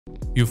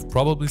You've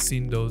probably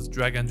seen those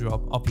drag and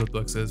drop upload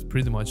boxes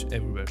pretty much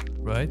everywhere,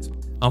 right?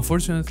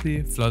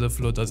 Unfortunately, Flutter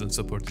Flow doesn't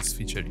support this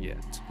feature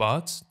yet.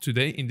 But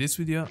today in this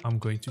video, I'm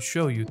going to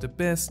show you the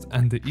best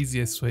and the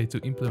easiest way to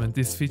implement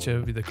this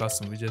feature with a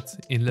custom widget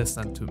in less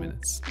than 2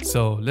 minutes.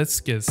 So let's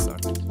get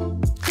started.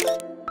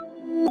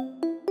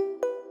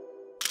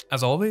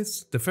 As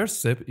always, the first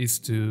step is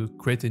to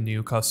create a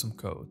new custom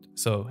code.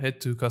 So head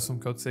to custom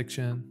code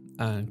section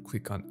and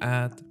click on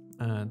add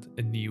and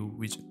a new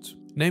widget.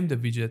 Name the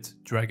widget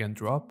drag and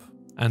drop,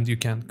 and you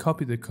can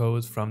copy the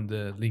code from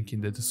the link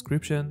in the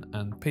description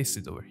and paste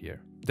it over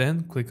here.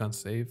 Then click on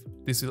save.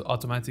 This will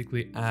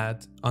automatically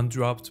add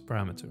undropped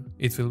parameter.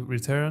 It will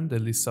return the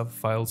list of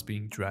files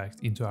being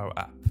dragged into our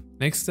app.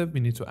 Next step, we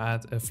need to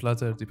add a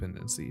Flutter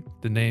dependency.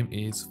 The name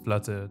is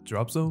Flutter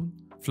Drop Zone.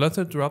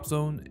 Flutter Drop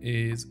Zone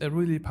is a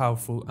really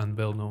powerful and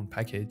well-known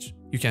package.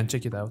 You can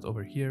check it out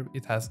over here.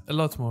 It has a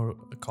lot more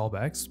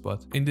callbacks,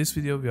 but in this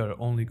video we are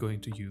only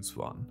going to use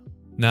one.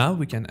 Now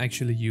we can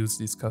actually use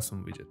this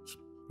custom widget.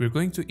 We're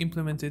going to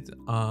implement it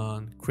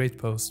on create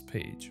post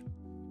page.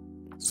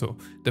 So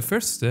the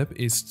first step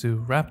is to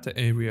wrap the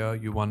area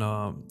you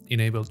wanna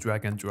enable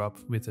drag and drop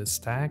with a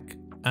stack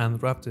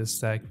and wrap the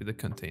stack with a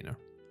container.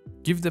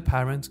 Give the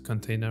parent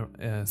container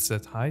a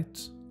set height.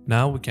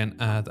 Now we can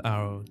add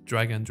our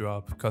drag and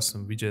drop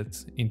custom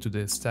widget into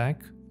the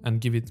stack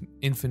and give it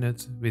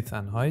infinite width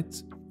and height.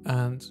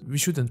 And we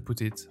shouldn't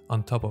put it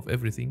on top of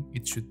everything.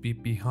 It should be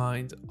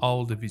behind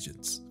all the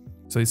widgets.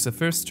 So it's the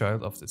first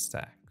child of the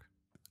stack.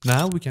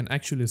 Now we can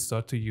actually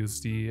start to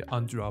use the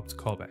undropped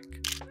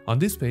callback. On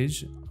this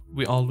page,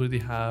 we already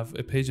have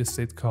a page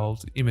state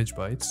called image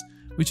bytes,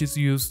 which is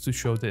used to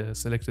show the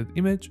selected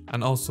image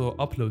and also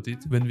upload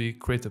it when we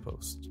create a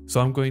post. So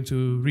I'm going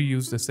to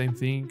reuse the same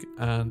thing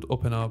and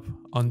open up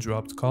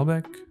undropped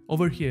callback.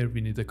 Over here,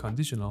 we need a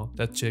conditional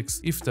that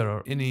checks if there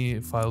are any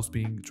files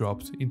being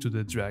dropped into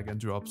the drag and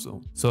drop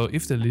zone. So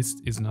if the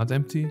list is not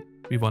empty,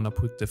 we want to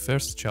put the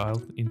first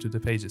child into the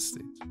page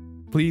state.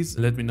 Please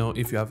let me know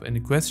if you have any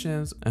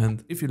questions,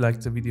 and if you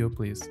liked the video,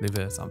 please leave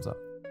a thumbs up.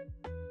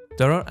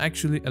 There are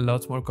actually a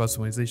lot more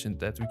customization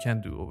that we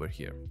can do over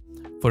here.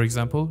 For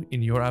example,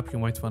 in your app, you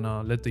might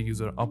wanna let the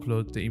user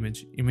upload the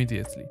image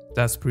immediately.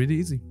 That's pretty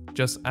easy.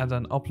 Just add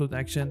an upload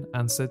action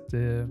and set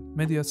the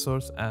media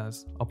source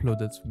as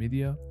uploaded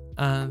media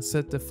and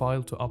set the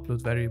file to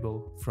upload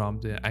variable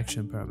from the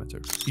action parameter.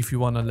 If you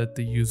wanna let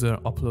the user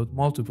upload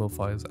multiple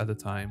files at a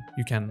time,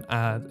 you can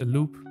add a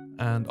loop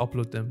and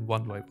upload them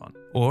one by one.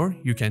 Or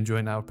you can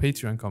join our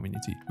Patreon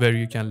community, where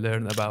you can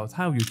learn about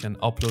how you can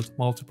upload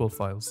multiple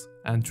files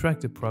and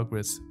track the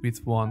progress with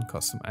one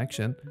custom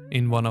action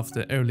in one of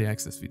the early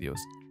access videos.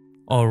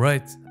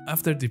 Alright,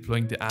 after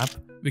deploying the app,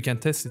 we can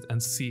test it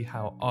and see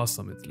how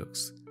awesome it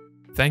looks.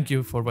 Thank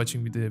you for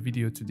watching the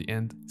video to the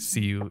end.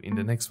 See you in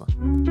the next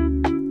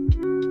one.